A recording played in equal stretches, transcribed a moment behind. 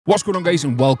What's going on, guys,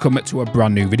 and welcome to a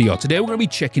brand new video. Today we're going to be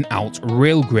checking out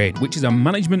Railgrade, which is a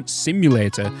management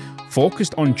simulator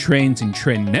focused on trains and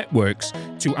train networks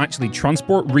to actually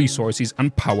transport resources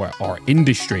and power our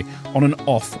industry on an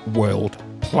off-world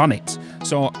planet.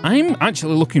 So I'm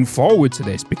actually looking forward to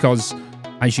this because,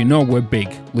 as you know, we're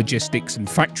big logistics and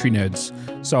factory nerds.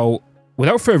 So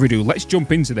without further ado, let's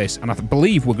jump into this, and I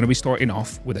believe we're going to be starting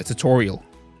off with a tutorial.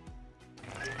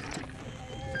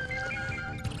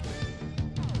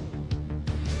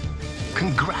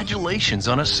 Congratulations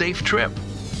on a safe trip.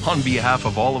 On behalf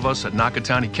of all of us at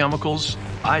Nakatani Chemicals,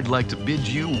 I'd like to bid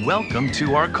you welcome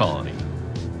to our colony.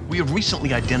 We have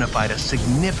recently identified a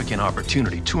significant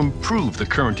opportunity to improve the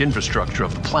current infrastructure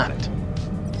of the planet,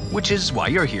 which is why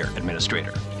you're here,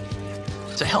 Administrator,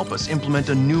 to help us implement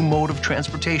a new mode of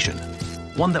transportation,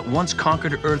 one that once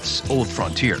conquered Earth's old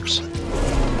frontiers: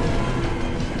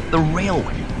 the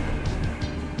railway.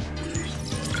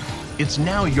 It's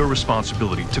now your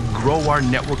responsibility to grow our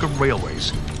network of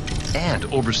railways and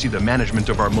oversee the management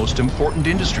of our most important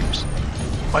industries.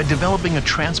 By developing a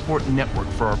transport network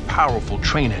for our powerful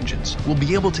train engines, we'll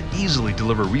be able to easily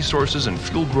deliver resources and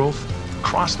fuel growth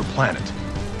across the planet.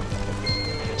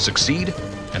 Succeed,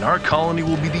 and our colony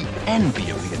will be the envy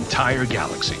of the entire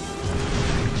galaxy.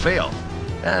 Fail,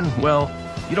 and, well,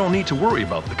 you don't need to worry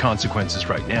about the consequences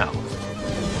right now.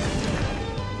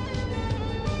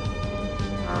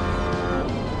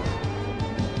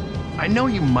 I know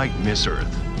you might miss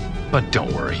Earth, but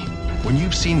don't worry. When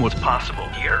you've seen what's possible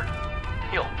here,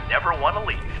 you'll never want to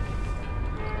leave.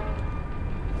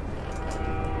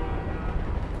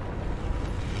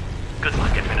 Good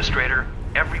luck, Administrator.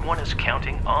 Everyone is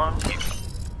counting on you.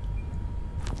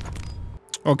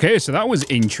 Okay, so that was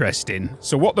interesting.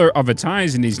 So what they're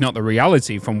advertising is not the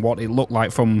reality from what it looked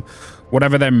like from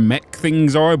whatever their mech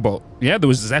things are, but yeah, there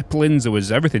was Zeppelins, there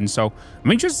was everything. So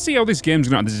I'm interested to see how this game's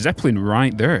going to have. There's a Zeppelin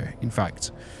right there, in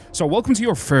fact. So welcome to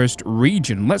your first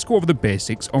region. Let's go over the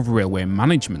basics of railway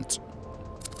management.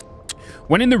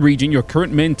 When in the region, your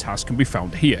current main task can be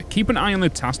found here. Keep an eye on the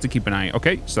task to keep an eye.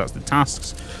 Okay, so that's the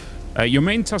tasks. Your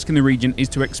main task in the region is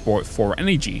to export 4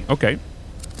 energy. Okay.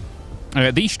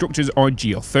 These structures are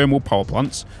geothermal power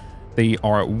plants. They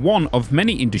are one of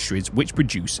many industries which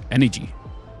produce energy.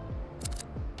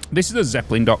 This is a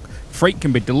Zeppelin dock. Freight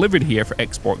can be delivered here for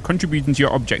export, contributing to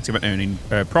your objective and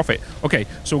earning profit. Okay,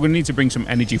 so we're going to need to bring some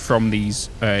energy from these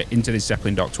into this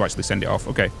Zeppelin dock to actually send it off.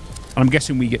 Okay, and I'm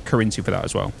guessing we get currency for that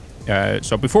as well.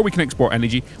 So before we can export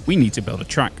energy, we need to build a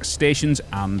track, stations,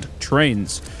 and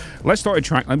trains. Let's start a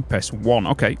track and press 1.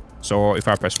 Okay. So if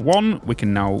I press 1, we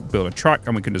can now build a track,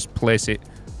 and we can just place it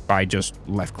by just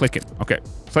left clicking. Okay,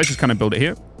 so let's just kind of build it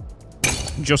here,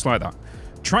 just like that.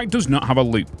 Track does not have a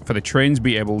loop for the trains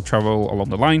be able to travel along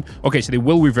the line. Okay, so they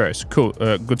will reverse. Cool,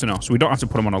 good to know. So we don't have to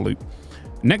put them on a loop.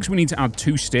 Next, we need to add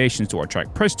 2 stations to our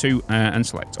track. Press 2 and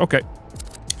select. Okay,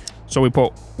 so we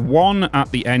put 1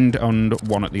 at the end and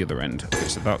 1 at the other end. Okay,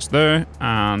 so that's there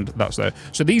and that's there.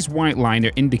 So these white lines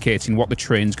are indicating what the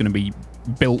train's going to be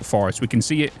built for. So we can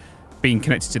see it being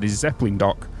connected to the Zeppelin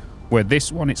dock, where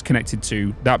this one is connected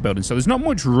to that building. So there's not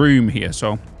much room here,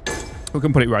 so we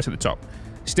can put it right at the top.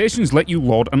 Stations let you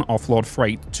load and offload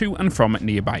freight to and from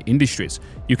nearby industries.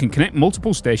 You can connect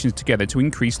multiple stations together to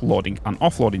increase loading and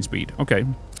offloading speed. Okay.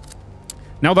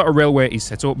 Now that a railway is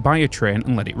set up, buy a train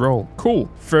and let it roll. Cool.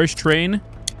 First train.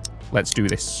 Let's do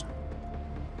this.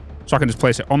 So I can just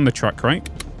place it on the track, right?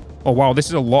 Oh, wow. This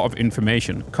is a lot of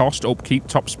information. Cost, upkeep,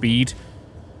 top speed.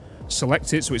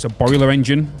 Select it. So it's a boiler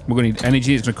engine. We're going to need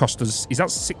energy. It's going to cost us... Is that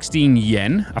 16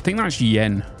 yen? I think that's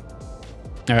yen.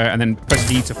 And then press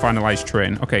E to finalize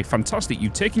train. Okay, fantastic.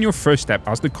 You've taken your first step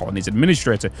as the colony's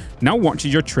administrator. Now watch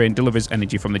as your train delivers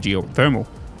energy from the geothermal.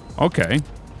 Okay.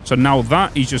 So now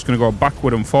that is just going to go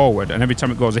backward and forward, and every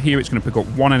time it goes here, it's going to pick up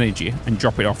 1 energy and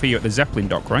drop it off here at the Zeppelin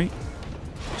dock, right?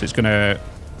 So it's going to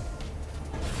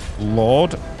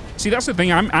load. See, that's the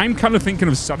thing. I'm kind of thinking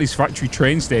of satisfactory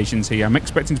train stations here. I'm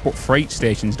expecting to put freight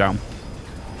stations down.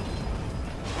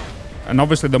 And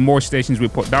obviously, the more stations we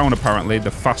put down, apparently,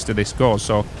 the faster this goes.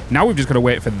 So now we've just got to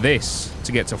wait for this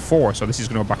to get to 4. So this is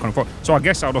going to go back on 4. So I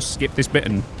guess I'll just skip this bit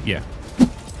and, yeah.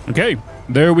 Okay,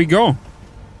 there we go.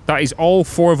 That is all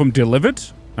 4 of them delivered.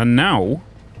 And now,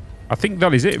 I think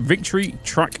that is it. Victory,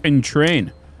 track, and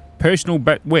train. Personal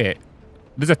bet. Wait,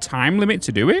 there's a time limit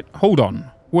to do it? Hold on.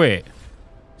 Wait.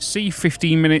 C,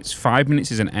 15 minutes, 5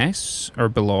 minutes is an S or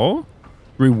below.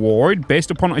 Reward,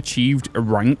 based upon achieved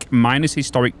rank minus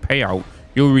historic payout,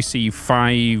 you'll receive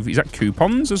 5... Is that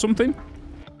coupons or something?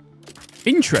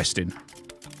 Interesting.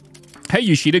 Hey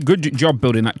Yoshida, good job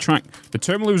building that track. The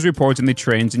terminal was reporting the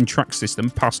trains and track system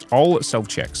passed all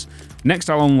self-checks. Next,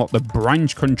 I'll unlock the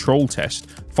branch control test.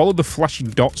 Follow the flashing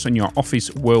dots on your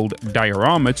office world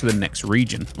diorama to the next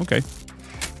region. Okay.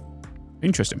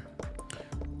 Interesting.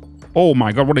 Oh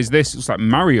my god, what is this? It's like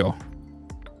Mario.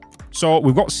 So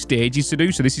we've got stages to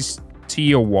do. So this is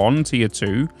tier 1, tier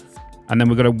 2. And then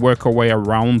we're going to work our way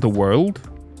around the world.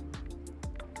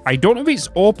 I don't know if it's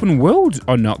open world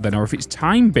or not then, or if it's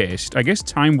time-based. I guess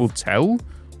time will tell.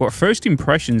 But first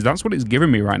impressions, that's what it's giving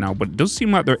me right now. But it does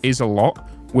seem like there is a lot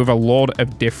with a lot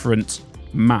of different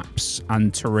maps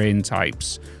and terrain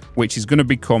types, which is going to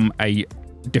become a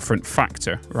different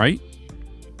factor, right?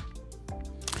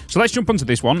 So let's jump onto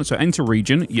this one. So enter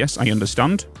region. Yes, I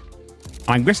understand.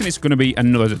 I'm guessing it's going to be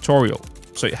another tutorial.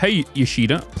 So, hey,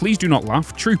 Yoshida, please do not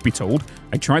laugh. Truth be told,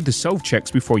 I tried the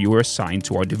self-checks before you were assigned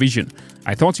to our division.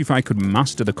 I thought if I could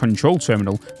master the control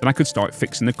terminal, then I could start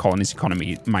fixing the colony's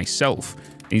economy myself.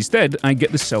 Instead, I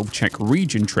get the self-check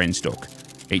region train stuck.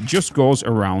 It just goes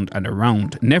around and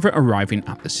around, never arriving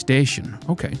at the station.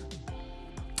 Okay.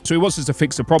 So he wants us to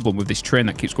fix the problem with this train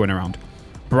that keeps going around.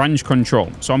 Branch control.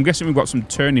 So I'm guessing we've got some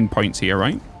turning points here,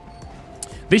 right?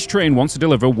 This train wants to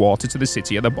deliver water to the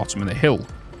city at the bottom of the hill.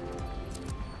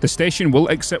 The station will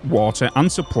accept water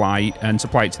and supply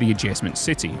it to the adjacent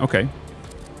city. Okay.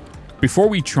 Before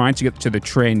we try to get to the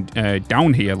train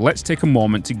down here, let's take a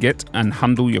moment to get and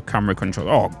handle your camera controls.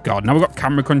 Oh god, now we've got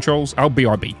camera controls. I'll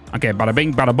BRB. Okay, bada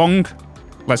bing, bada bong.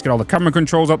 Let's get all the camera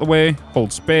controls out the way.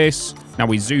 Hold space. Now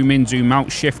we zoom in, zoom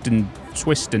out, shift and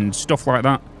twist and stuff like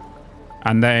that.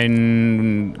 And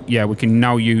then, yeah, we can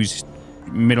now use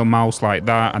middle mouse like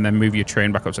that and then move your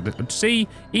train back up to the sea.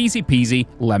 Easy peasy,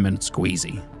 lemon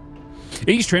squeezy.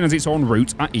 Each train has its own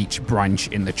route at each branch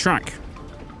in the track.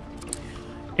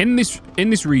 In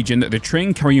this region, the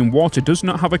train carrying water does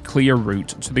not have a clear route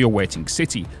to the awaiting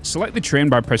city. Select the train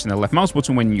by pressing the left mouse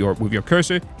button when you're with your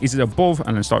cursor. Is it above?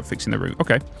 And then start fixing the route.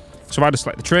 Okay. So if I just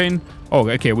select the train. Oh,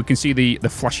 okay. We can see the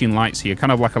flashing lights here,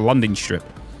 kind of like a landing strip.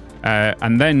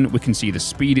 And then we can see the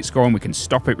speed it's going. We can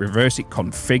stop it, reverse it,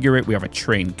 configure it. We have a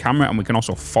train camera, and we can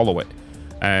also follow it.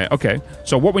 Okay.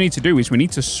 So what we need to do is we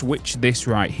need to switch this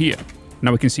right here.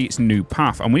 Now we can see its new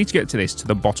path, and we need to get to this to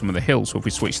the bottom of the hill. So if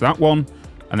we switch that one,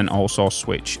 and then also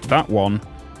switch that one,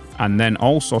 and then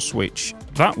also switch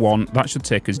that one, that should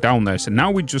take us down there. So now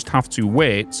we just have to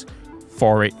wait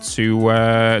for it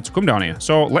to come down here.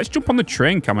 So let's jump on the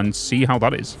train cam and see how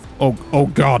that is.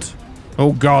 Oh god.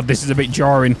 Oh god, this is a bit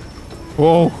jarring.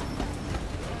 Oh.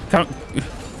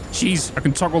 Jeez, I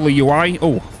can toggle the UI.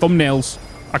 Oh, thumbnails.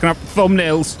 I can have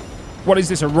thumbnails. What is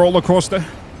this, a roller coaster?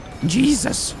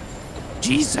 Jesus.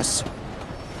 Jesus.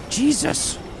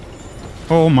 Jesus.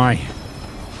 Oh my.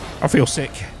 I feel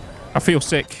sick. I feel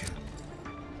sick.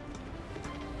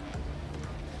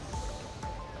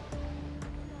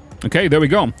 Okay, there we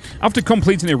go. After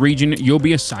completing a region, you'll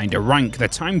be assigned a rank. The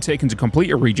time taken to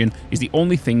complete a region is the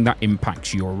only thing that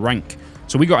impacts your rank.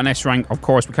 So we got an S rank, of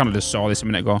course. We kind of just saw this a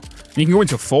minute ago. And you can go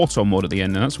into photo mode at the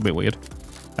end, and that's a bit weird.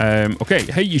 Okay,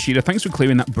 hey Yoshida, thanks for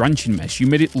clearing that branching mess. You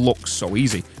made it look so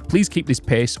easy. Please keep this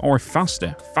pace or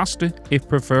faster. Faster if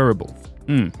preferable.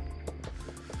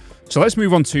 So let's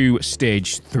move on to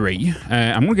stage 3.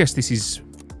 I'm going to guess this is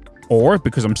ore,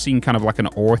 because I'm seeing kind of like an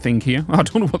ore thing here. I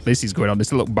don't know what this is going on.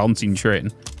 This little bouncing train.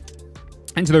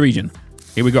 Enter the region.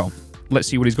 Here we go. Let's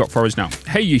see what he's got for us now.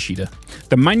 Hey Yoshida,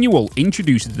 the manual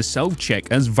introduces the self-check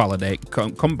as validate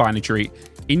combinatory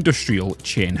industrial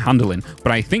chain handling,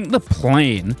 but I think the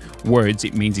plain words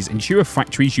it means is ensure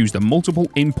factories use the multiple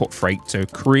input freight to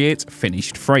create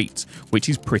finished freight, which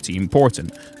is pretty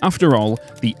important. After all,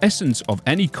 the essence of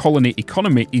any colony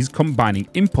economy is combining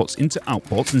inputs into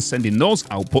outputs and sending those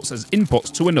outputs as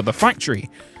inputs to another factory.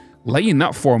 Laying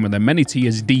that formula many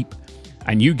tiers deep,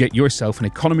 and you get yourself an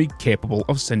economy capable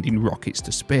of sending rockets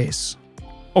to space.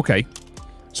 Okay,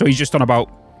 so he's just on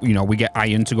about, you know, we get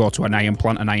iron to go to an iron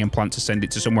plant to send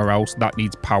it to somewhere else. That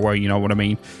needs power, you know what I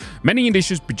mean? Many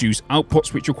industries produce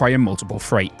outputs which require multiple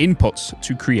freight inputs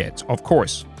to create, of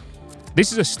course.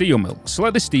 This is a steel mill.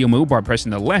 Select the steel mill by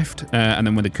pressing the left, and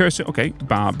then with the cursor, okay,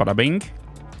 bada bing,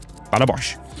 bada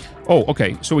bosh. Oh,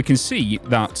 okay, so we can see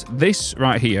that this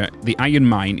right here, the iron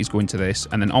mine is going to this,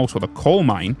 and then also the coal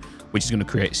mine, which is going to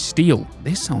create steel.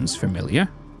 This sounds familiar.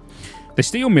 The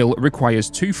steel mill requires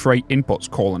 2 freight inputs,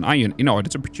 coal and iron, in order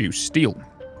to produce steel.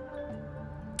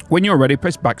 When you're ready,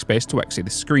 press backspace to exit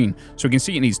the screen. So we can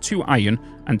see it needs 2 iron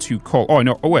and 2 coal. Oh,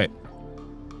 no, oh wait.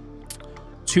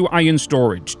 2 iron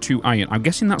storage, 2 iron. I'm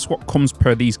guessing that's what comes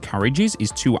per these carriages,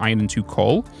 is 2 iron and 2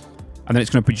 coal. And then it's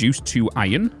going to produce 2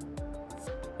 iron.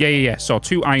 Yeah. So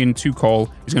 2 iron, 2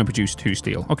 coal is going to produce 2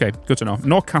 steel. Okay, good to know.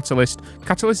 No catalyst.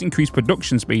 Catalyst increase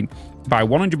production speed by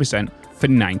 100% for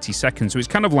 90 seconds. So it's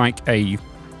kind of like an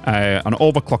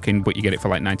overclocking, but you get it for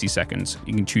like 90 seconds.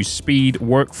 You can choose speed.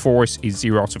 Workforce is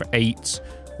 0 out of 8.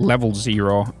 Level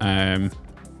 0.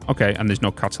 Okay, and there's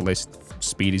no catalyst.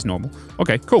 Speed is normal.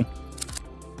 Okay, cool.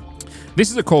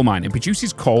 This is a coal mine. It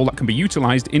produces coal that can be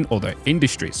utilized in other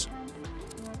industries.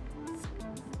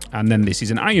 And then this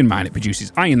is an iron mine. It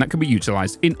produces iron that can be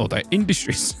utilized in other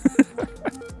industries.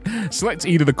 Select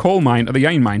either the coal mine or the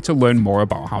iron mine to learn more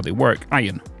about how they work.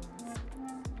 Iron.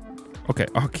 Okay,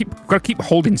 gotta keep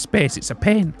holding space. It's a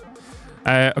pain.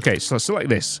 Okay, so select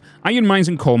this. Iron mines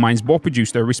and coal mines both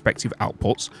produce their respective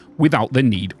outputs without the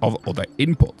need of other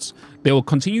inputs. They will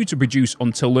continue to produce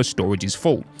until their storage is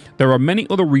full. There are many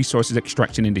other resources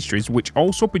extraction industries which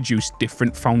also produce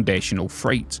different foundational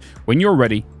freight. When you're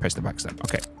ready, press the backstep.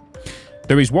 Okay.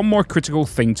 There is one more critical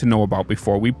thing to know about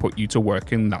before we put you to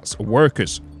work, and that's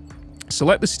workers.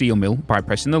 Select the steel mill by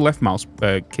pressing the left mouse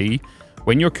key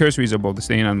when your cursor is above the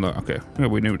steel. And okay,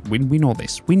 we know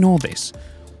this. We know this.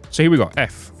 So here we go.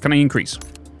 F. Can I increase?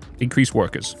 Increase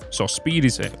workers. So speed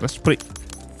is it. Let's put it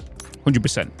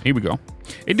 100%. Here we go.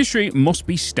 Industry must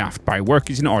be staffed by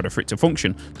workers in order for it to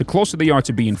function. The closer they are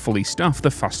to being fully staffed,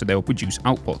 the faster they will produce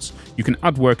outputs. You can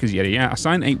add workers, yada yada.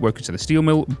 Assign 8 workers to the steel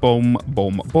mill. Boom,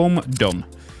 boom, boom. Done.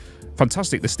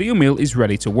 Fantastic. The steel mill is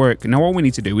ready to work. Now all we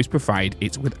need to do is provide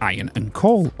it with iron and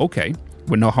coal. Okay.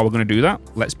 We know how we're going to do that.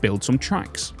 Let's build some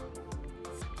tracks.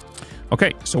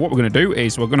 Okay, so what we're going to do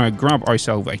is we're going to grab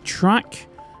ourselves a track,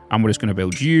 and we're just going to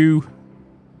build you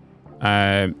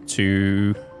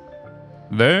to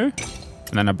there,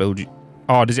 and then I build you.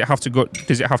 Oh, does it have to go?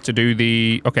 Does it have to do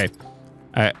the? Okay,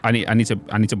 I need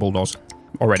to bulldoze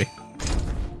already.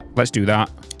 Let's do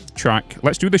that track.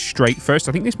 Let's do the straight first.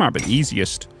 I think this might be the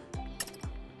easiest,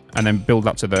 and then build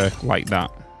that to the like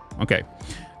that. Okay,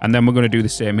 and then we're going to do the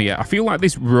same here. I feel like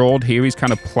this road here is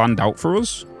kind of planned out for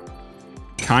us.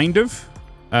 Kind of.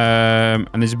 And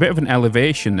there's a bit of an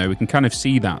elevation there. We can kind of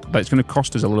see that. That's going to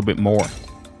cost us a little bit more.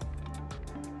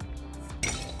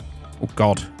 Oh,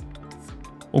 God.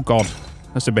 Oh, God.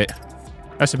 That's a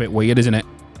bit weird, isn't it?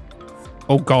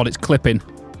 Oh, God, it's clipping.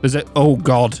 There's a... Oh,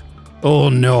 God. Oh,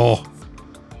 no.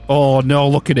 Oh, no,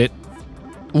 look at it.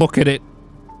 Look at it.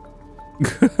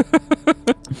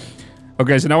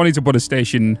 Okay, so now I need to put a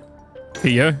station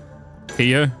here,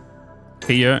 here,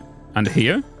 here, and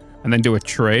here. And then do a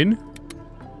train.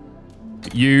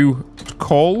 You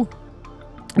coal.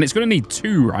 And it's going to need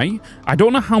 2, right? I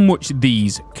don't know how much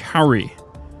these carry.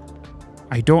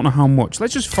 I don't know how much.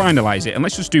 Let's just finalize it. And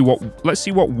let's just do what... Let's see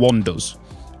what 1 does.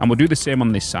 And we'll do the same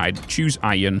on this side. Choose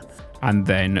iron. And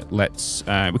then let's...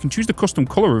 we can choose the custom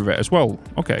color of it as well.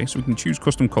 Okay, so we can choose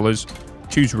custom colors.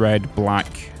 Choose red, black,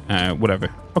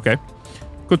 whatever. Okay.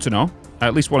 Good to know.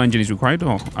 At least 1 engine is required.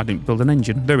 Oh, I didn't build an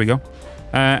engine. There we go.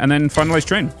 And then finalize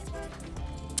train.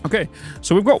 Okay,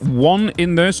 so we've got 1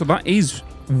 in there, so that is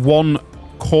 1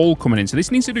 coal coming in. So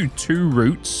this needs to do 2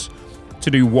 routes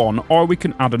to do 1, or we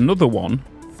can add another one,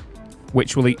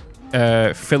 which will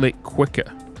fill it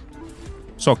quicker.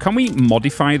 So can we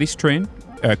modify this train?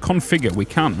 Configure, we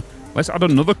can. Let's add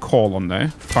another coal on there,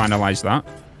 finalize that,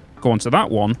 go onto that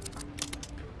one,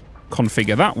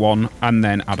 configure that one, and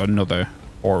then add another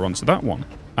ore onto that one.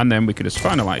 And then we could just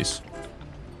finalize.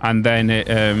 And then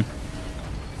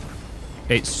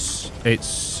it's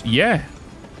yeah.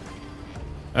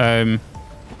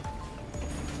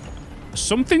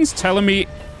 Something's telling me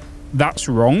that's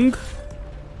wrong,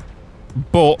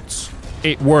 but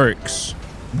it works.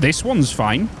 This one's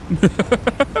fine.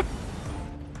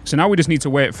 So now we just need to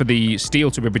wait for the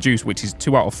steel to be produced, which is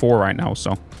 2 out of 4 right now.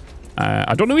 So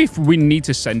I don't know if we need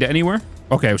to send it anywhere.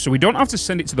 Okay, so we don't have to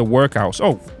send it to the workhouse.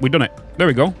 Oh, we've done it. There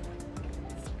we go.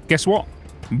 Guess what?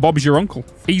 Bob's your uncle.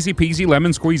 Easy peasy,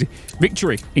 lemon squeezy.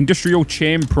 Victory. Industrial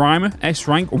chain primer. S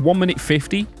rank. 1 minute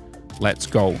 50. Let's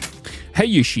go. Hey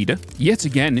Yoshida, yet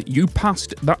again, you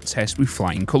passed that test with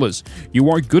flying colours. You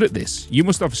are good at this. You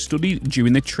must have studied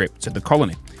during the trip to the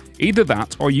colony. Either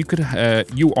that, or you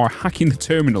are hacking the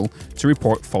terminal to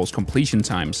report false completion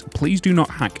times. Please do not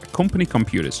hack company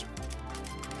computers.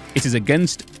 It is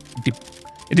against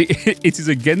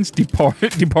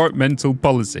departmental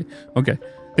policy. Okay.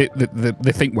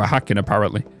 They think we're hacking,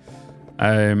 apparently.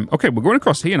 Okay, we're going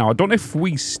across here now. I don't know if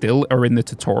we still are in the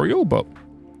tutorial, but...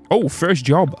 Oh, first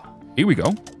job. Here we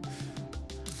go.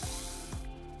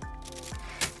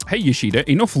 Hey, Yoshida,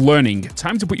 enough learning.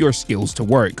 Time to put your skills to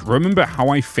work. Remember how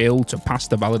I failed to pass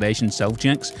the validation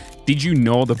self-checks? Did you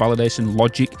know the validation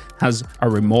logic has a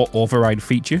remote override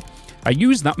feature? I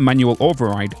used that manual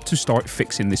override to start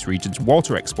fixing this region's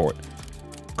water export.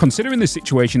 Considering the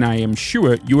situation, I am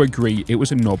sure you agree it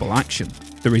was a noble action.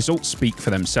 The results speak for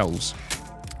themselves.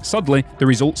 Sadly, the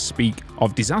results speak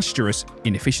of disastrous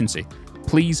inefficiency.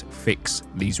 Please fix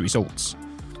these results.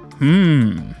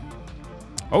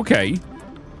 Okay.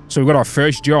 So we've got our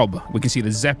first job. We can see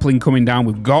the Zeppelin coming down.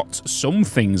 We've got some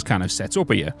things kind of set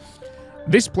up here.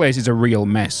 This place is a real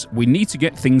mess. We need to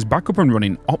get things back up and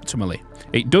running optimally.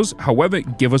 It does, however,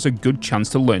 give us a good chance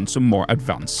to learn some more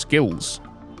advanced skills.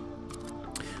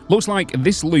 Looks like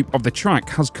this loop of the track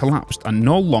has collapsed and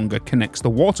no longer connects the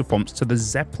water pumps to the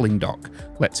Zeppelin dock.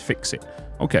 Let's fix it.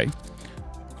 Okay.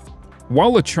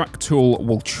 While the track tool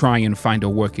will try and find a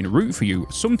working route for you,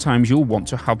 sometimes you'll want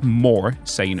to have more,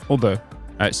 say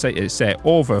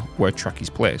over where track is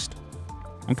placed.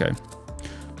 Okay.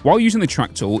 While using the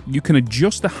track tool, you can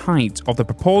adjust the height of the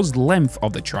proposed length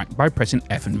of the track by pressing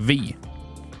F and V.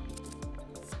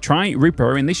 Try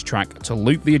repairing this track to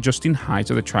loop the adjusting height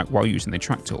of the track while using the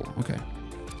track tool. Okay.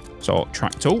 So,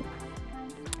 track tool.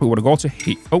 We want to go to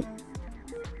here. Oh,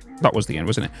 that was the end,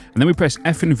 wasn't it? And then we press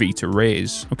F and V to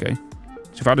raise. Okay.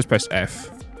 So if I just press F,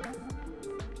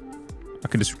 I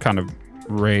can just kind of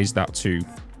raise that to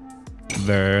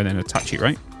there and then attach it,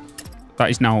 right? That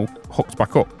is now hooked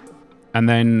back up. And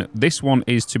then this one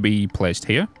is to be placed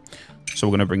here. So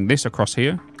we're going to bring this across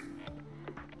here.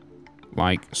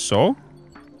 Like so.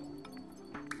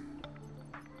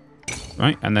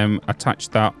 Right, and then attach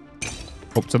that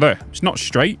up to there. It's not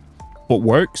straight, but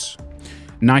works.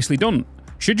 Nicely done.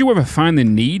 Should you ever find the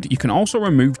need, you can also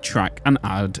remove track and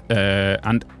add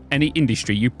and any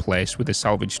industry you place with the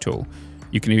salvage tool.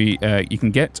 You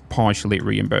can get partially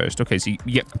reimbursed. Okay, so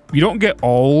you don't get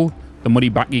all the money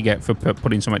back you get for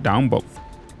putting something down, but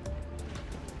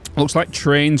looks like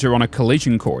trains are on a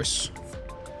collision course.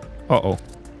 Uh-oh.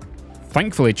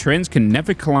 Thankfully, trains can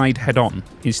never collide head-on.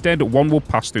 Instead, one will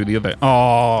pass through the other.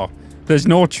 Oh, there's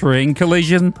no train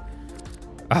collision.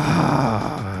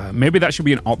 Maybe that should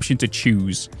be an option to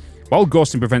choose. While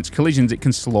ghosting prevents collisions, it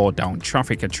can slow down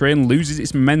traffic. A train loses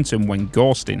its momentum when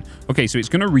ghosting. Okay, so it's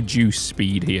going to reduce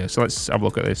speed here. So let's have a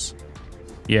look at this.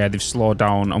 Yeah, they've slowed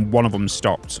down and one of them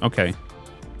stopped. Okay.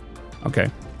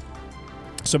 Okay.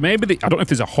 So maybe I don't know if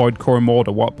there's a hardcore mode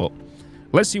or what, but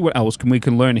let's see what else we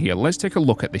can learn here. Let's take a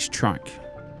look at this track.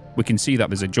 We can see that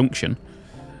there's a junction.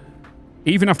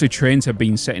 Even after trains have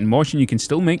been set in motion, you can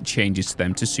still make changes to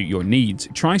them to suit your needs.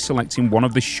 Try selecting one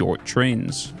of the short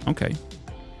trains. Okay.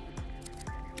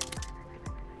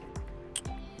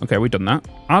 Okay, we've done that.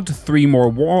 Add 3 more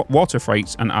water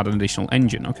freights and add an additional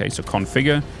engine. Okay, so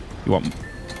configure. You want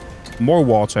more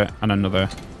water and another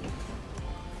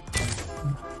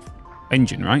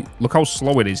engine, right? Look how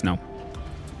slow it is now.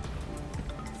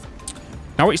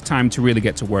 Now it's time to really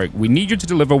get to work. We need you to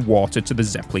deliver water to the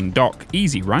Zeppelin dock.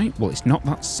 Easy, right? Well, it's not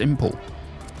that simple.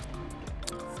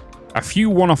 A few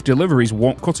one-off deliveries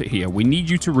won't cut it here. We need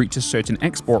you to reach a certain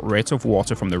export rate of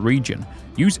water from the region.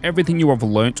 Use everything you have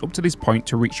learnt up to this point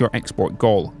to reach your export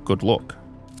goal. Good luck.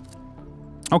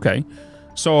 Okay,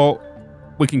 so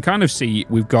we can kind of see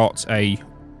we've got a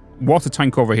water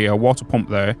tank over here, a water pump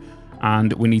there,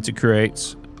 and we need to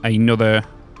create another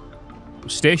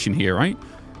station here, right?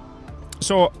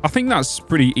 So I think that's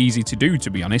pretty easy to do, to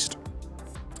be honest,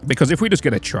 because if we just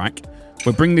get a track,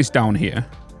 we'll bring this down here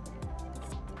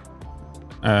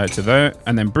to there,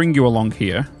 and then bring you along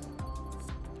here,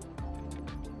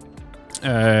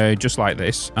 just like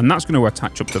this, and that's going to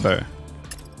attach up to there.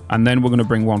 And then we're going to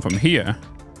bring one from here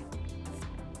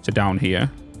to down here,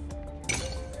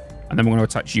 and then we're going to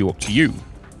attach you up to you.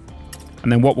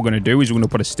 And then what we're going to do is we're going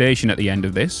to put a station at the end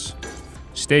of this,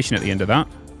 station at the end of that,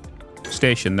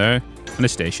 station there, and a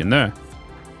station there.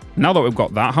 Now that we've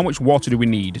got that, how much water do we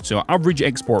need? So average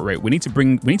export rate, we need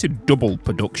to double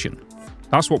production.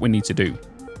 That's what we need to do.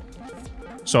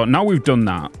 So now we've done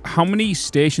that. How many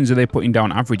stations are they putting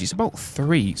down average? It's about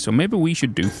 3. So maybe we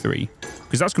should do 3,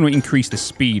 because that's going to increase the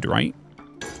speed, right?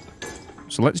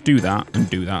 So let's do that and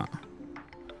do that.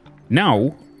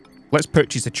 Now, let's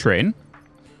purchase a train.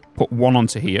 Put 1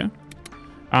 onto here.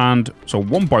 And so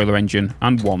 1 boiler engine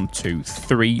and 1, 2,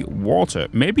 3 water.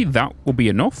 Maybe that will be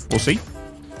enough. We'll see.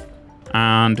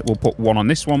 And we'll put 1 on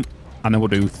this one. And then we'll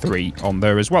do 3 on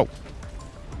there as well.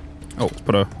 Oh, let's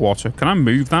put a water. Can I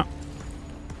move that?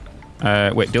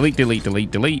 Wait, delete, delete,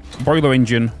 delete, delete. Boiler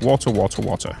engine, water, water,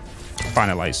 water.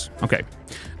 Finalize. Okay.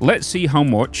 Let's see how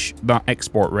much that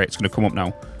export rate's going to come up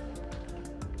now.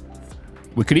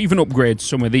 We could even upgrade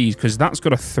some of these, because that's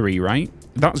got a 3, right?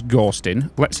 That's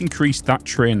ghosting. Let's increase that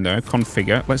train there.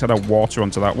 Configure. Let's add a water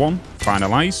onto that one.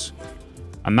 Finalize.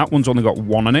 And that one's only got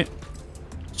 1 on it.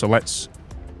 So let's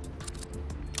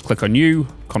click on you,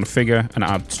 configure, and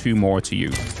add 2 more to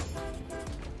you.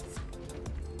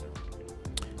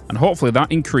 And hopefully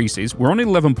that increases. We're on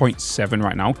 11.7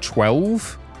 right now.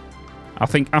 12. I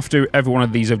think after every one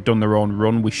of these have done their own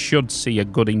run, we should see a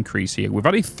good increase here. We've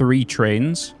added 3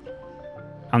 trains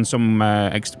and some...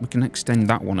 we can extend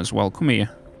that one as well. Come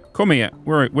here. Come here.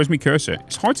 Where's my cursor?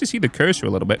 It's hard to see the cursor a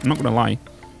little bit. I'm not going to lie.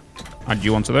 Add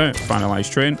you onto there.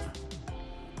 Finalize train.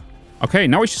 Okay,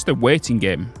 now it's just a waiting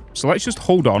game. So let's just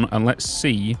hold on and let's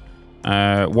see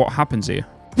what happens here.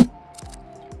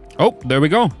 Oh, there we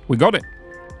go. We got it.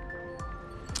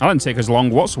 That didn't take us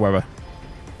long whatsoever.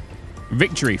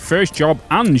 Victory. First job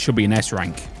and should be an S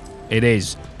rank. It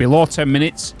is. Below 10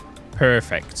 minutes.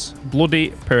 Perfect.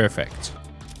 Bloody perfect.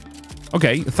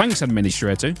 Okay, thanks,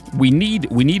 Administrator. We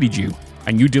needed you,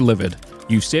 and you delivered.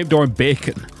 You saved our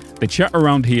bacon. The chat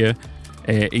around here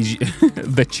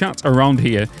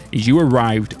is you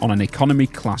arrived on an economy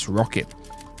class rocket.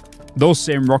 Those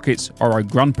same rockets are our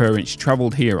grandparents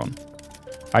traveled here on.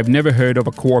 I've never heard of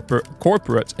a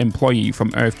corporate employee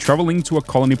from Earth traveling to a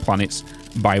colony planet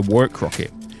by work rocket.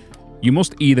 You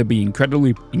must either be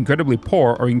incredibly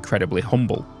poor or incredibly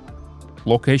humble.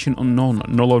 Location unknown,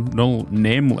 null,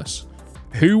 nameless.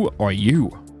 Who are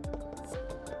you?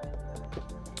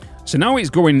 So now it's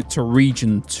going to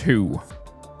region 2.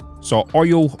 So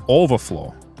oil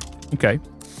overflow. Okay.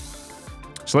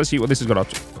 So let's see what this has got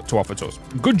to offer to us.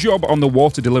 Good job on the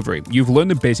water delivery. You've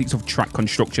learned the basics of track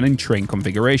construction and train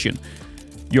configuration.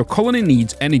 Your colony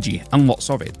needs energy and lots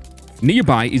of it.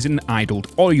 Nearby is an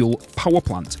idled oil power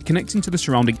plant connecting to the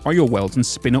surrounding oil wells and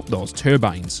spin up those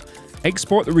turbines.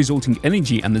 Export the resulting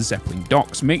energy and the Zeppelin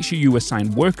docks. Make sure you assign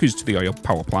workers to the oil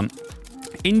power plant.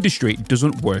 Industry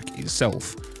doesn't work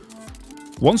itself.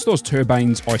 Once those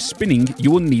turbines are spinning,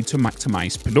 you will need to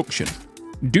maximize production.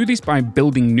 Do this by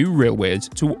building new railways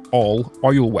to all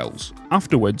oil wells.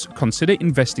 Afterwards, consider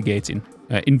investing into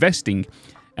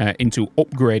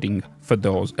upgrading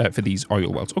for these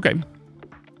oil wells. Okay,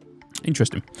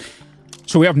 interesting.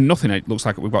 So we have nothing. It looks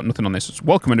like we've got nothing on this.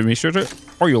 Welcome, Administrator.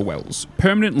 Oil wells.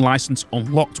 Permanent license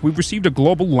unlocked. We've received a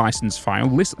global license file.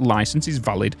 This license is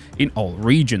valid in all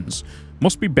regions.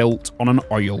 Must be built on an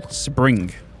oil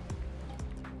spring.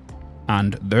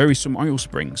 And there is some oil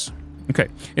springs. Okay,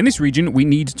 in this region, we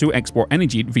need to export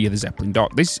energy via the Zeppelin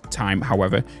dock. This time,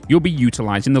 however, you'll be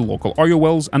utilizing the local oil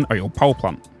wells and oil power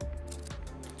plant.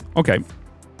 Okay.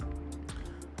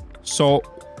 So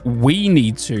we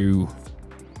need to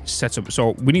set up...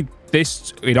 So we need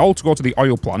it all to go to the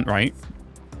oil plant, right?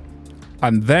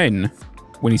 And then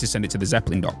we need to send it to the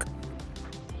Zeppelin dock.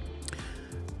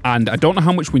 And I don't know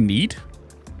how much we need.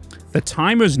 The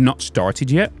timer's not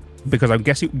started yet, because I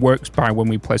guess it works by when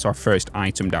we place our first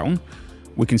item down.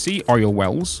 We can see oil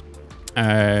wells.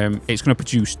 It's going to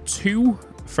produce 2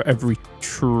 for every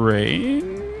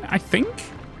train, I think.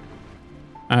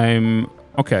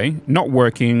 Okay, not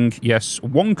working. Yes,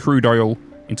 1 crude oil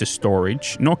into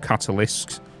storage. No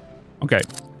catalysts. Okay,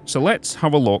 so let's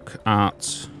have a look at...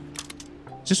 Is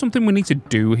there something we need to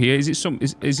do here? Is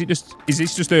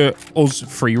this just a us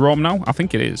free roam now? I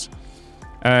think it is.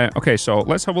 Okay, so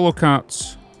let's have a look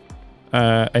at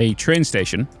a train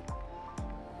station.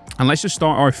 And let's just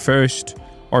start our first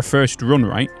run,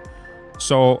 right?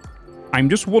 So I'm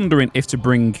just wondering if to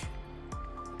bring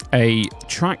a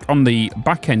track on the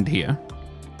back end here,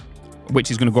 which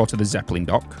is going to go to the Zeppelin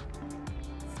dock,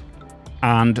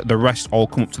 and the rest all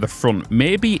come up to the front,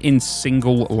 maybe in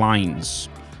single lines.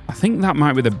 I think that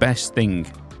might be the best thing,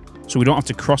 so we don't have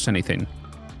to cross anything.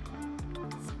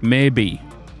 Maybe.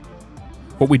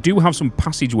 But we do have some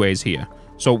passageways here.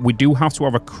 So we do have to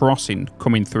have a crossing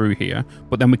coming through here,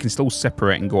 but then we can still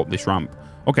separate and go up this ramp.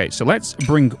 Okay, so let's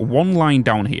bring 1 line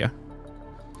down here.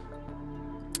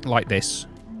 Like this.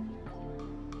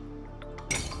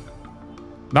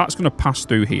 That's going to pass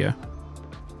through here.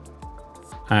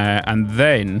 And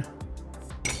then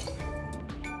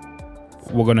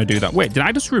we're going to do that. Wait, did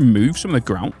I just remove some of the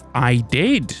ground? I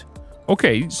did.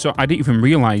 Okay, so I didn't even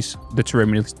realize the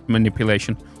terrain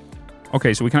manipulation.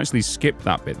 Okay, so we can actually skip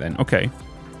that bit then. Okay.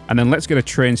 And then let's get a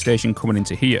train station coming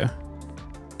into here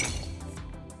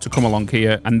to come along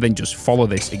here and then just follow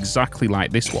this exactly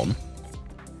like this one.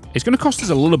 It's going to cost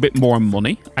us a little bit more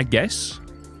money, I guess.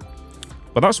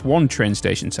 But that's 1 train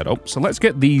station set up. So let's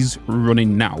get these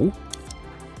running now.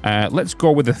 Let's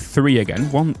go with the 3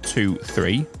 again. 1, 2,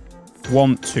 3.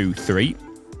 1, 2, 3.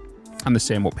 And the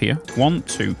same up here. 1,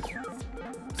 2,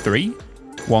 3.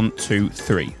 1, 2,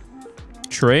 3.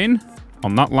 Train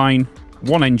on that line.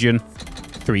 1 engine.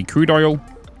 3 crude oil,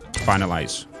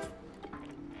 finalize.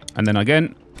 And then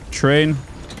again, train,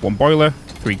 1 boiler,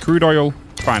 3 crude oil,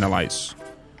 finalize.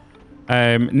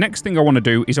 Next thing I want to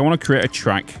do is I want to create a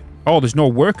track. Oh, there's no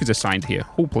workers assigned here.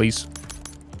 Oh, please.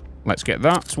 Let's get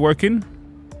that working.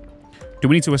 Do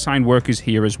we need to assign workers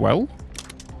here as well?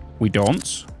 We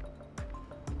don't.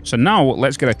 So now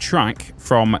let's get a track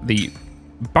from the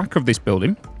back of this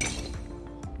building.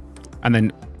 And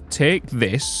then take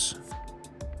this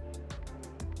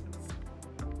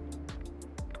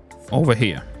over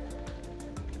here.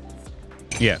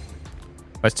 Yeah.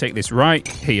 Let's take this right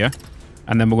here.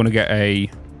 And then we're going to get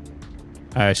a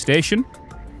station.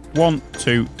 1,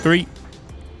 2, 3.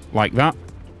 Like that.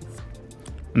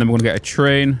 And then we're going to get a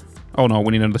train. Oh no,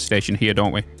 we need another station here,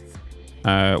 don't we?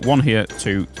 1 here,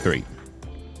 2, 3.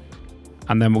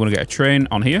 And then we're going to get a train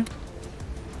on here.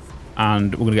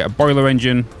 And we're going to get a boiler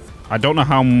engine. I don't know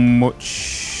how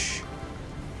much...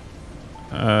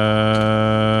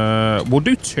 we'll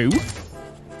do 2,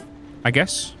 I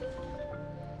guess.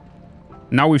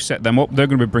 Now we've set them up, they're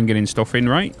going to be bringing in stuff in,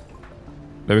 right?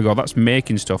 There we go, that's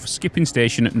making stuff. Skipping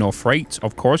station, no freight,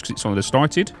 of course, because it's only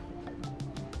started.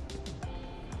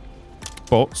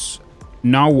 But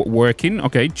now working,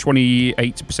 okay, 28%,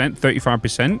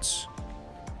 35%.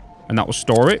 And that will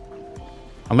store it.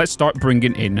 And let's start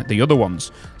bringing in the other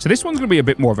ones. So this one's going to be a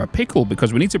bit more of a pickle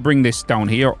because we need to bring this down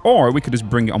here, or we could just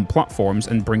bring it on platforms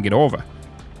and bring it over.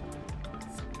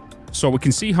 So we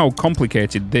can see how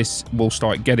complicated this will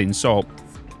start getting. So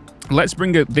let's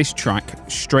bring this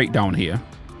track straight down here,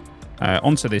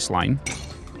 onto this line,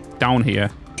 down here,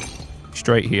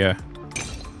 straight here,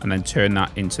 and then turn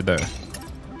that into there.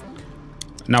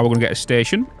 Now we're going to get a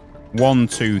station. 1,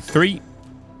 2, 3.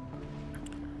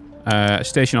 A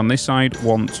station on this side.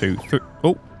 1, 2, 3.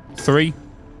 Oh, 3.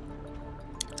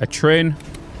 A train.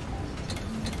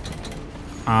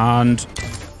 And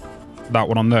that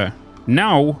one on there.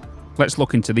 Now, let's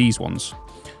look into these ones.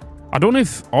 I don't know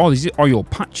if... Oh, these are oil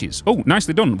patches. Oh,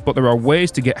 nicely done. But there are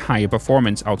ways to get higher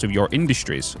performance out of your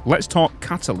industries. Let's talk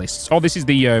catalysts. Oh, this is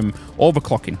the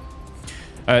overclocking.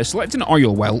 Select an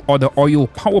oil well or the oil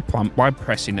power plant by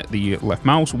pressing the left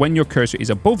mouse when your cursor is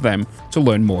above them to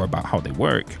learn more about how they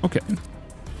work. Okay.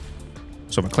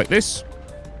 So I'm going to click this.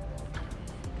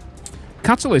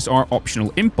 Catalysts are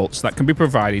optional inputs that can be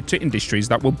provided to industries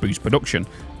that will boost production.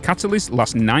 Catalysts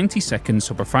last 90 seconds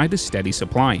to provide a steady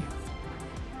supply.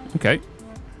 Okay.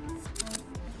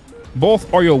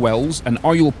 Both oil wells and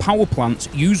oil power plants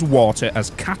use water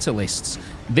as catalysts.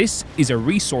 This is a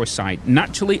resource site,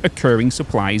 naturally occurring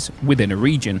supplies within a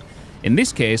region. In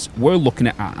this case, we're looking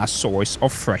at a source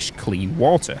of fresh, clean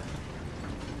water.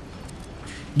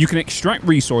 You can extract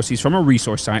resources from a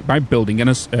resource site by building an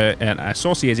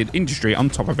associated industry on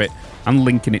top of it and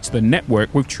linking it to the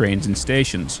network with trains and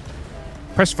stations.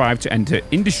 Press 5 to enter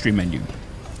industry menu.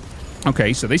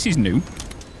 Okay, so this is new.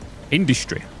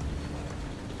 Industry.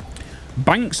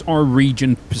 Banks are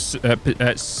region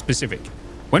specific.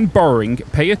 When borrowing,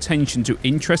 pay attention to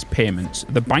interest payments.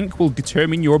 The bank will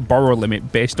determine your borrow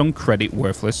limit based on credit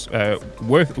worthiness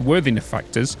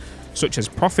factors such as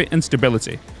profit and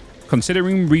stability.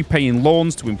 Considering repaying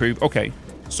loans to improve. Okay,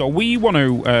 so we want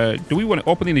to. Do we want to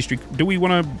open the industry? Do we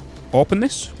want to open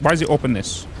this? Why is it open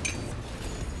this?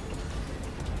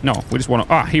 No, we just want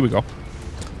to. Ah, here we go.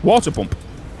 Water pump.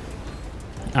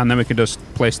 And then we can just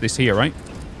place this here, right?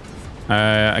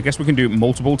 I guess we can do it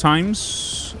multiple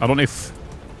times. I don't know if...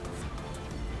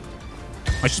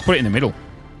 Let's just put it in the middle.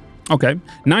 Okay,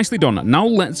 nicely done. Now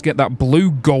let's get that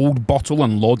blue gold bottle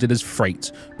and load it as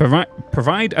freight.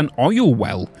 Provide an oil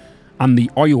well and the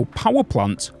oil power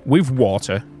plant with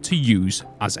water to use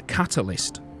as a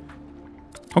catalyst.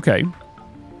 Okay.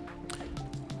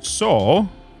 So,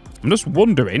 I'm just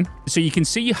wondering. So you can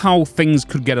see how things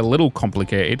could get a little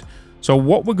complicated. So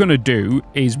what we're going to do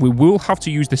is we will have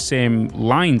to use the same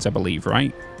lines, I believe,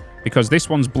 right? Because this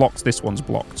one's blocked, this one's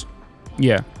blocked.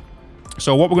 Yeah.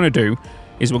 So what we're going to do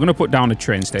is we're going to put down a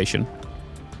train station.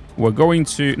 We're going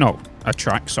to... No, a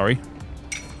track, sorry.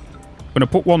 We're going to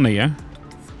put one here.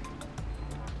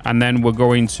 And then we're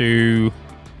going to...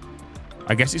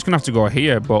 I guess it's going to have to go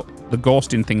here, but the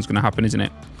ghosting thing's going to happen, isn't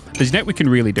it? There's net we can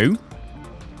really do.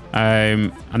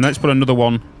 And let's put another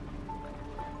one...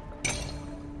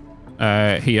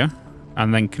 here,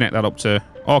 and then connect that up to...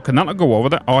 Oh, can that not go over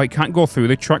there? Oh, it can't go through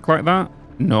the track like that?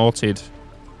 Noted.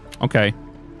 Okay,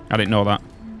 I didn't know that.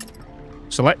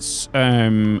 So let's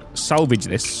salvage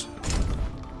this.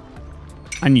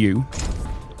 And you.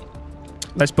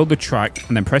 Let's build the track,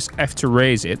 and then press F to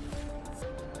raise it.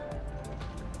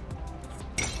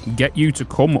 Get you to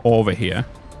come over here.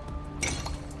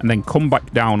 And then come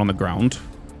back down on the ground.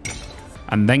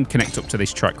 And then connect up to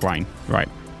this track line. Right,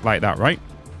 like that, right?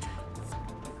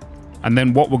 And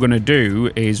then what we're going to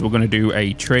do is we're going to do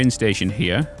a train station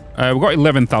here. We've got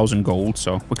 11,000 gold,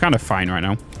 so we're kind of fine right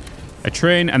now. A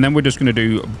train, and then we're just going to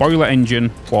do boiler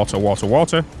engine, water, water,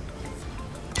 water.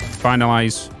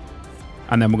 Finalize.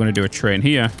 And then we're going to do a train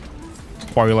here.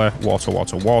 Boiler, water,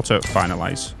 water, water,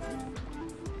 finalize.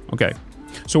 Okay.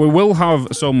 So we will have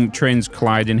some trains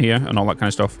colliding here and all that kind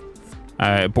of stuff.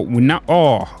 But we're not...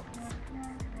 Oh.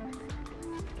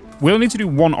 We only need to do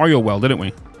one oil well, didn't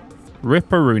we?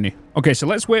 Ripperoonie. Okay, so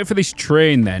let's wait for this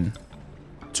train then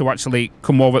to actually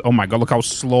come over. Oh my god, look how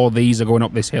slow these are going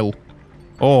up this hill.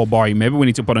 Oh boy, maybe we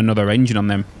need to put another engine on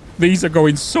them. These are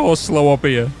going so slow up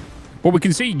here. But we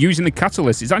can see using the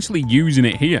catalyst, it's actually using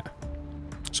it here.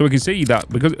 So we can see that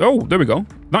because, oh, there we go.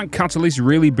 That catalyst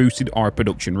really boosted our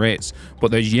production rates.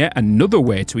 But there's yet another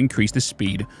way to increase the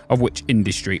speed of which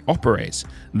industry operates.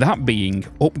 That being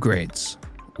upgrades.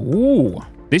 Ooh.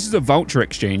 This is a voucher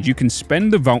exchange. You can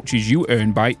spend the vouchers you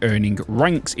earn by earning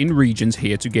ranks in regions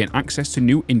here to gain access to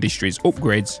new industries,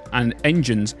 upgrades, and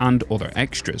engines and other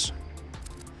extras.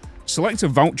 Select a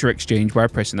voucher exchange by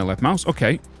pressing the left mouse.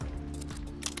 Okay.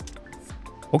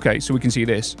 Okay, so we can see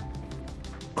this.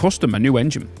 Custom, a new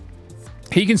engine.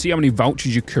 Here you can see how many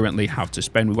vouchers you currently have to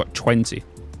spend. We've got 20.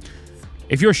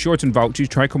 If you're short on vouchers,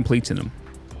 try completing them.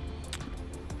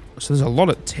 So there's a lot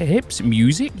of tips,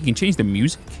 music. You can change the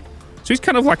music. So it's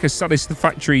kind of like a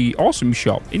satisfactory awesome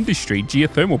shop. Industry,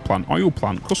 geothermal plant, oil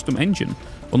plant, custom engine.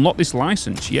 Unlock this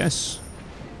license, yes.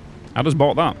 I just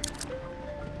bought that.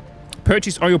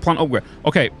 Purchase oil plant upgrade.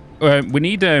 Okay, we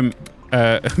need oil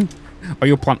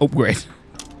plant upgrade.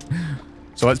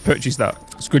 So let's purchase that.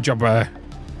 It's a good job that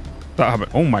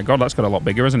happened. Oh my god, that's got a lot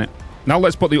bigger, isn't it? Now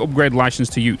let's put the upgrade license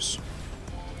to use.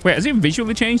 Wait, has it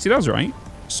visually changed? It has, right?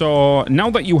 So now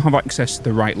that you have access to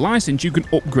the right license, you can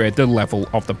upgrade the level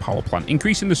of the power plant,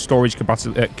 increasing the storage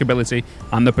capability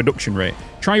and the production rate.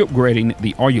 Try upgrading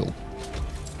the oil.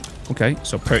 Okay,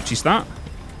 so purchase that.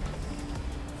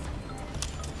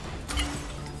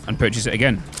 And purchase it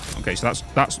again. Okay, so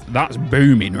that's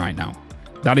booming right now.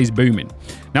 That is booming.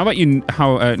 Now that you know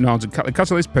how to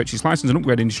catalyst, purchase license, and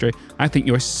upgrade industry, I think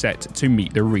you're set to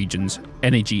meet the region's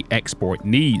energy export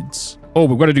needs. Oh,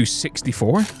 we've got to do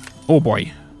 64? Oh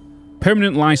boy.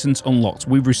 Permanent license unlocked.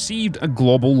 We've received a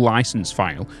global license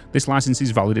file. This license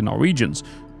is valid in all regions.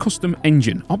 Custom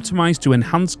engine. Optimized to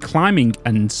enhance climbing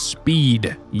and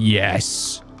speed.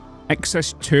 Yes.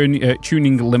 Excess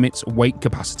tuning limits weight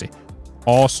capacity.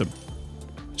 Awesome.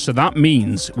 So that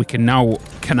means we can now...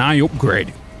 Can I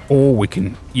upgrade? Oh, we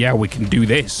can... Yeah, we can do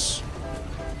this.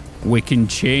 We can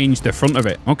change the front of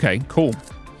it. Okay, cool.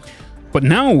 But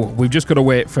now we've just got to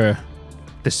wait for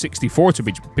the 64 to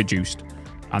be produced.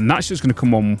 And that's just going to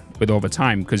come on with over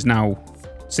time. Because now,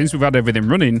 since we've had everything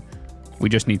running, we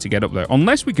just need to get up there.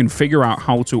 Unless we can figure out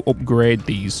how to upgrade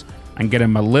these and get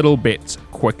them a little bit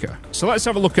quicker. So let's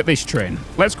have a look at this train.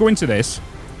 Let's go into this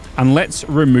and let's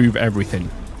remove everything.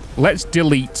 Let's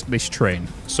delete this train.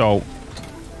 So,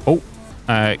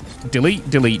 delete,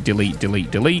 delete, delete,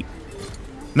 delete, delete.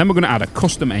 And then we're going to add a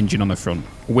custom engine on the front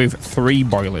with 3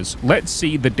 boilers. Let's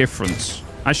see the difference.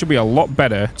 That should be a lot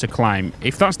better to climb.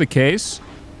 If that's the case,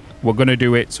 we're going to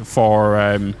do it for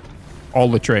all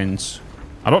the trains.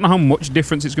 I don't know how much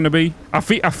difference it's going to be. I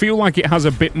feel like it has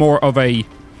a bit more of a...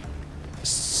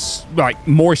 like,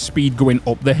 more speed going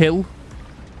up the hill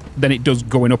than it does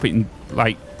going up it in,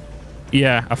 like...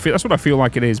 Yeah, that's what I feel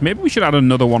like it is. Maybe we should add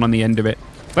another one on the end of it.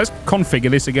 Let's configure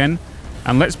this again,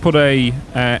 and let's put a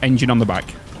engine on the back.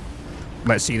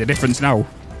 Let's see the difference now.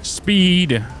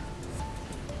 Speed.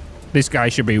 This guy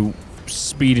should be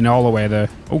speeding all the way there.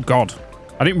 Oh, God.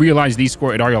 I didn't realize these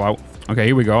squirted oil out. Okay,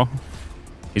 here we go.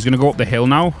 He's going to go up the hill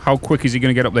now. How quick is he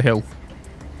going to get up the hill?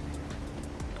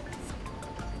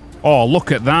 Oh,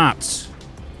 look at that.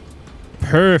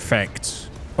 Perfect.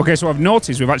 Okay, so I've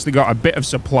noticed we've actually got a bit of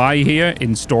supply here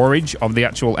in storage of the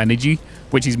actual energy,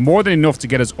 which is more than enough to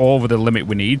get us over the limit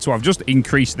we need. So I've just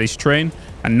increased this train,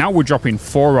 and now we're dropping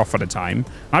 4 off at a time.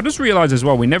 I just realized as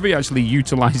well, we never actually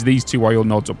utilized these 2 oil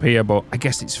nodes up here, but I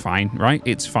guess it's fine, right?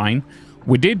 It's fine.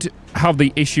 We did have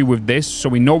the issue with this, so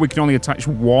we know we can only attach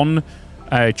 1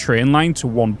 train line to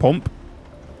 1 pump.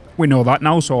 We know that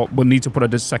now, so we'll need to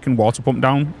put a second water pump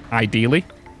down, ideally.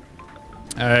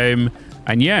 And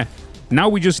yeah, now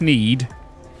we just need,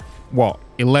 what,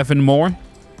 11 more?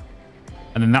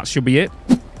 And then that should be it.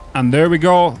 And there we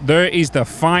go. There is the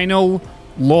final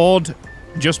load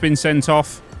just been sent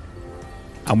off.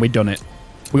 And we've done it.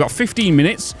 We got 15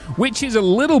 minutes, which is a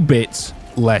little bit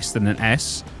less than an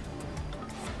S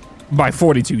by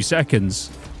 42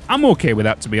 seconds. I'm okay with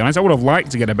that, to be honest. I would have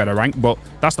liked to get a better rank, but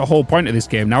that's the whole point of this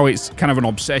game. Now it's kind of an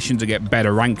obsession to get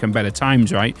better rank and better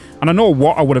times, right? And I know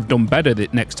what I would have done better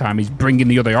that next time is bringing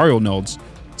the other oil nodes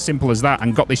simple as that,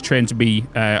 and got this train to be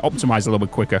optimized a little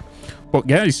bit quicker. But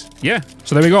guys, yeah,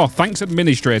 so there we go. Thanks,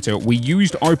 Administrator. We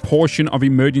used our portion of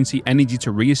emergency energy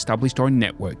to re-establish our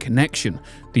network connection.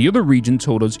 The other region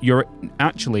told us you're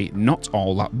actually not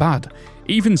all that bad.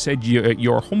 Even said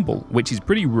you're humble, which is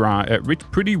pretty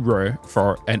rare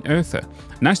for an Earther.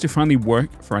 Nice to finally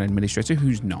work for an administrator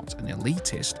who's not an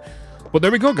elitist. But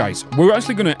there we go, guys. We're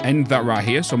actually going to end that right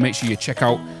here. So make sure you check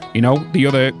out, you know, the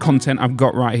other content I've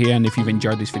got right here. And if you've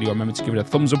enjoyed this video, remember to give it a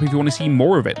thumbs up if you want to see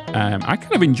more of it. I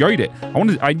kind of enjoyed it.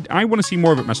 I want to see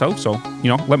more of it myself. So,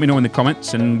 you know, let me know in the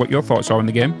comments and what your thoughts are on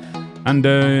the game. And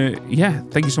yeah,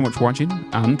 thank you so much for watching.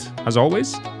 And as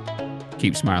always,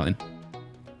 keep smiling.